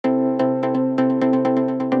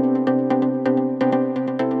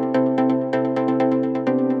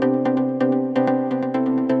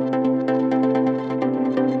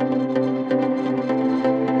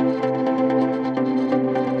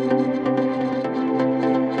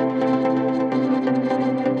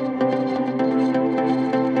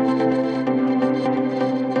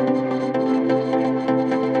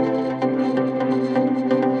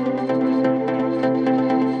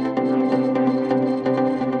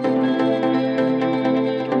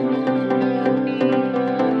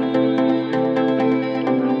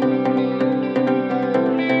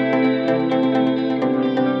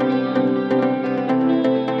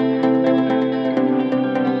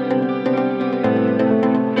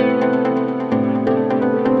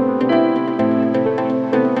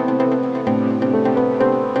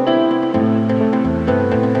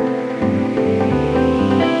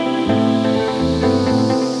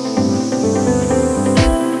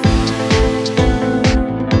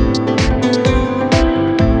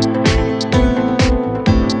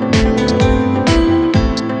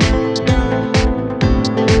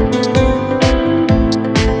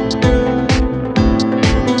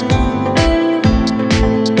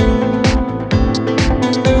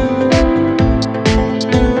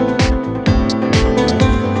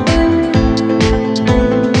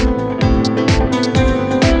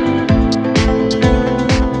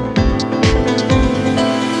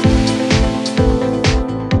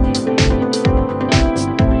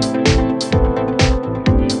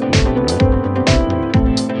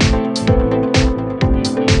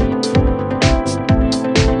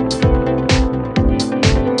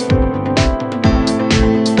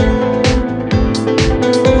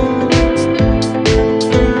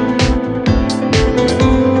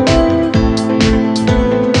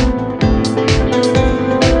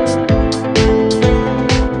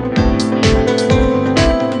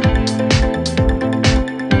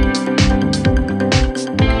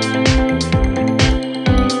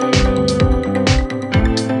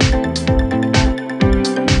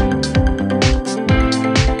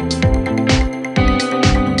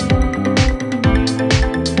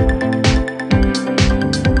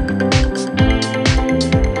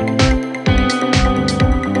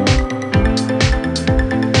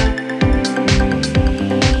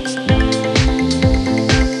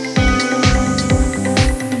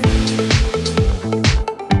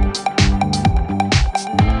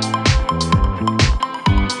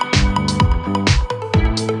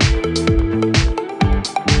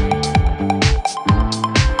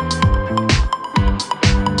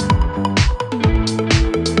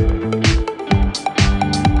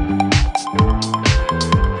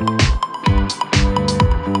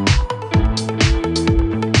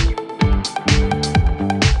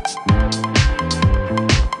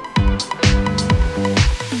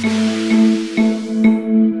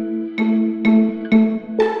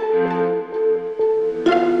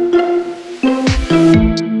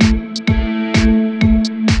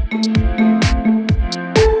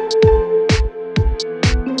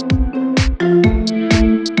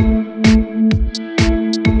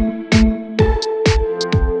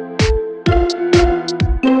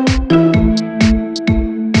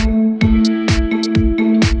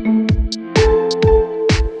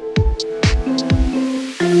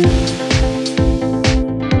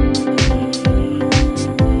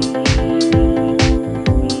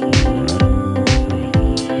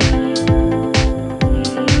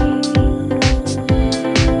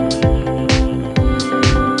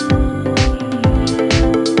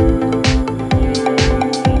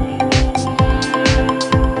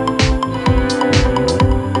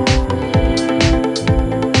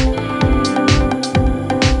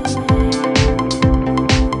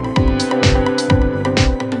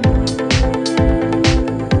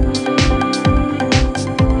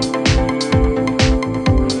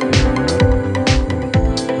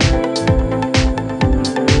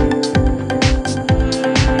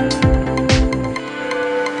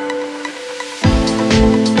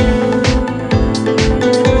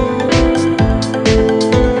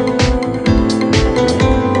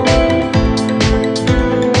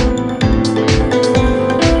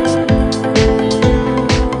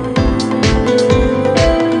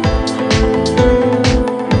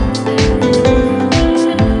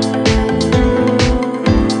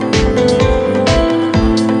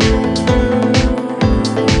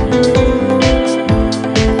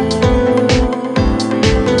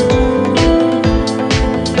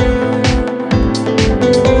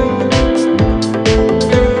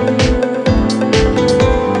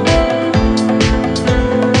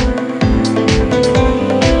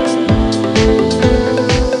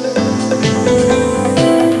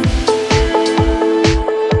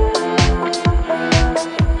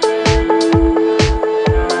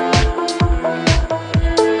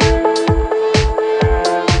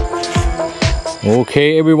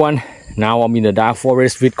everyone, now I'm in the dark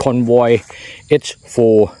forest with Convoy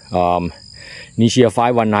H4 NICHIA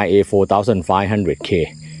 519A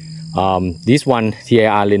 4500K. This one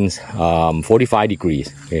TIR lens 45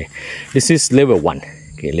 degrees. Okay, this is level 1.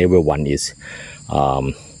 Okay, level 1 is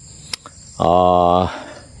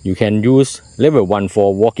you can use level 1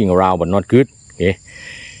 for walking around, but not good. Okay,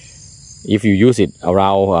 if you use it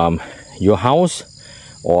around your house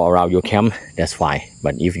or around your camp, that's fine.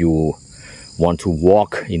 But if you want to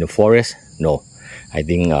walk in the forest, no, I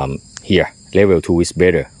think here level 2 is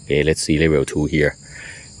better. Okay, let's see level 2 here.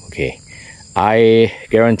 Okay, I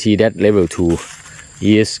guarantee that level 2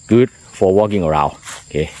 is good for walking around.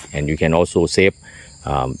 Okay, and you can also save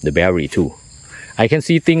the battery too. I can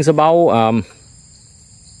see things about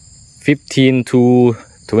 15 to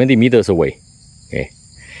 20 meters away. Okay,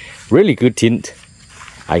 really good tint.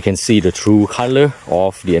 I can see the true color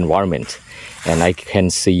of the environment, and I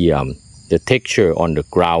can see the texture on the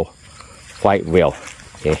ground quite well.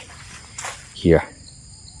 Okay, here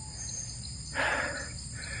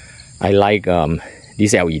I like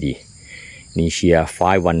this LED NICHIA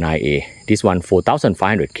 519A. This one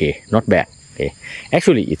 4500K, not bad. Okay,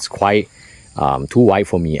 actually it's quite too wide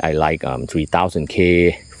for me. I like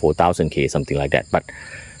 3000K, 4000K, something like that. But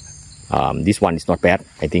this one is not bad.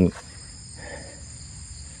 I think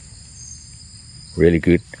really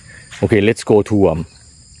good. Okay, let's go to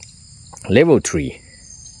level 3.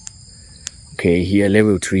 Okay, here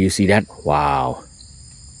level 3, you see that? Wow,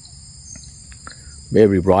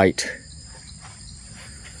 very bright.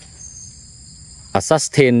 A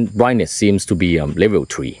sustained brightness seems to be level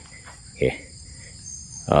 3. Okay,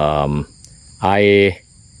 I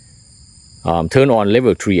turn on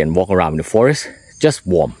level 3 and walk around in the forest, just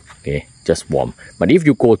warm. Okay, just warm. But if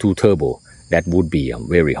you go to turbo, that would be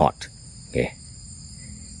very hot. Okay,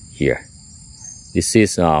 here this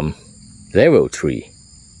is level 3.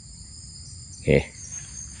 Okay,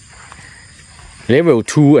 level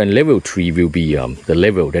 2 and level 3 will be the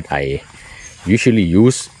level that I usually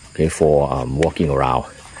use, okay, for walking around.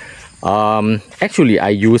 Actually I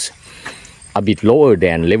use a bit lower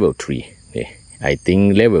than level 3. Okay, I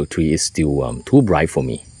think level 3 is still too bright for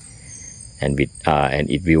me, and it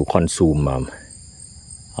will consume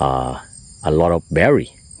a lot of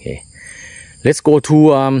battery. Okay, let's go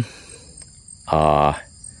to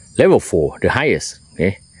level 4, the highest.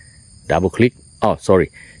 Okay, double click. Oh,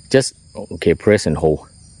 sorry, just okay, press and hold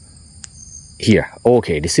here.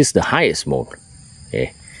 Okay, this is the highest mode.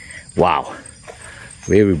 Okay, wow,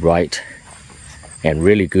 very bright and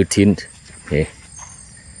really good tint. Okay,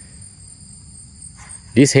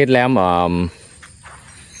 this headlamp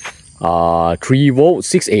 3V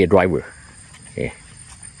 6A driver. Okay,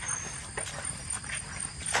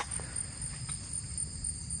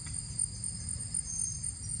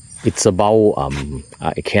 it's about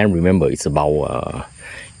I can't remember, it's about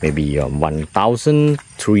maybe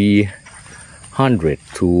 1300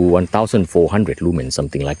 to 1400 lumens,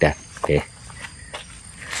 something like that. Okay,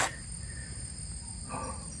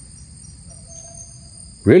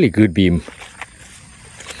 really good beam.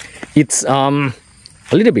 It's a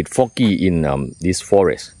little bit foggy in this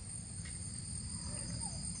forest.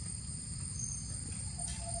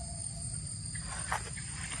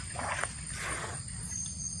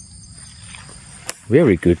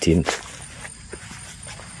 Very good tint.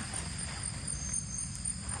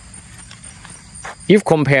 If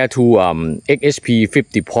compared to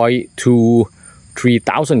XHP50.2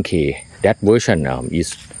 3000K, that version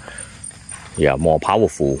is more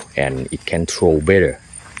powerful and it can throw better.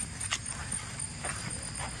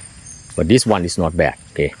 But this one is not bad.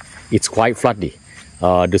 Okay, it's quite floody.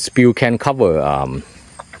 The spill can cover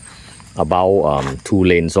about 2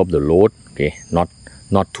 lanes of the road. Okay, not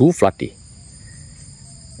too floody.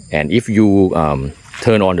 And if you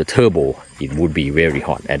turn on the turbo, it would be very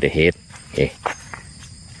hot at the head. Okay,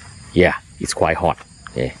 yeah, it's quite hot.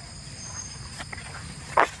 Okay,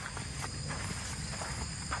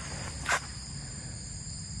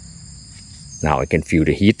 now I can feel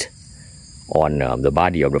the heat on the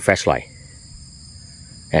body of the flashlight,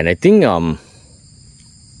 and I think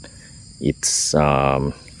it's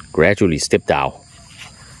gradually stepped down.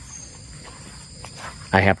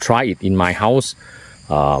 I have tried it in my house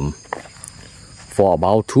for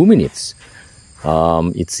about 2 minutes.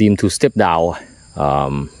 It seemed to step down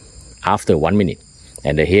after 1 minute,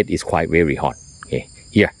 and the head is quite very hot. Okay,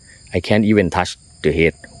 here I can't even touch the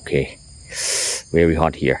head. Okay, very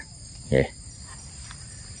hot here. Okay,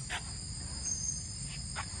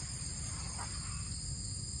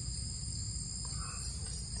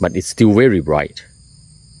 but it's still very bright.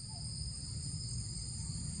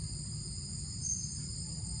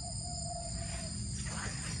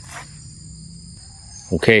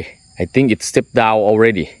 Okay, I think it stepped down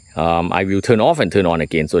already. I will turn off and turn on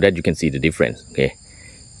again so that you can see the difference. Okay,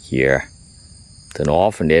 here, turn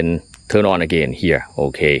off and then turn on again here.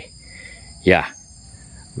 Okay, yeah,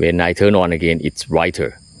 when I turn on again, it's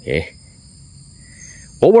brighter. Okay,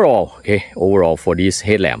 overall for this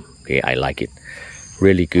headlamp, okay, I like it.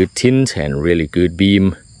 Really good tint and really good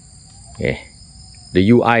beam. Okay, the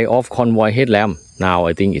UI of Convoy headlamp now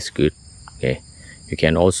I think is good. Okay, you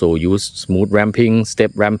can also use smooth ramping,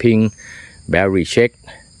 step ramping, battery check,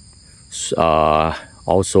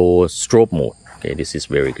 also strobe mode. Okay, this is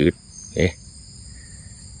very good. Okay,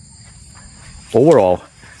 overall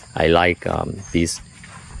I like this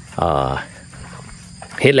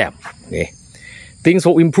headlamp. Okay, things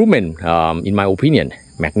for improvement, in my opinion,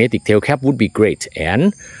 magnetic tail cap would be great,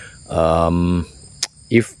 and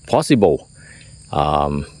if possible,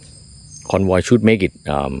 Convoy should make it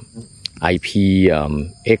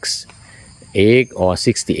IPX8 or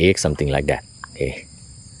 60X, something like that. Okay,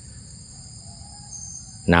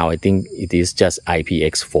 now I think it is just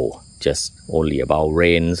IPX4, just only about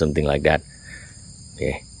rain, something like that.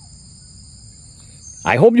 Okay,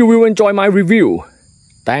 I hope you will enjoy my review.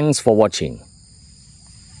 Thanks for watching.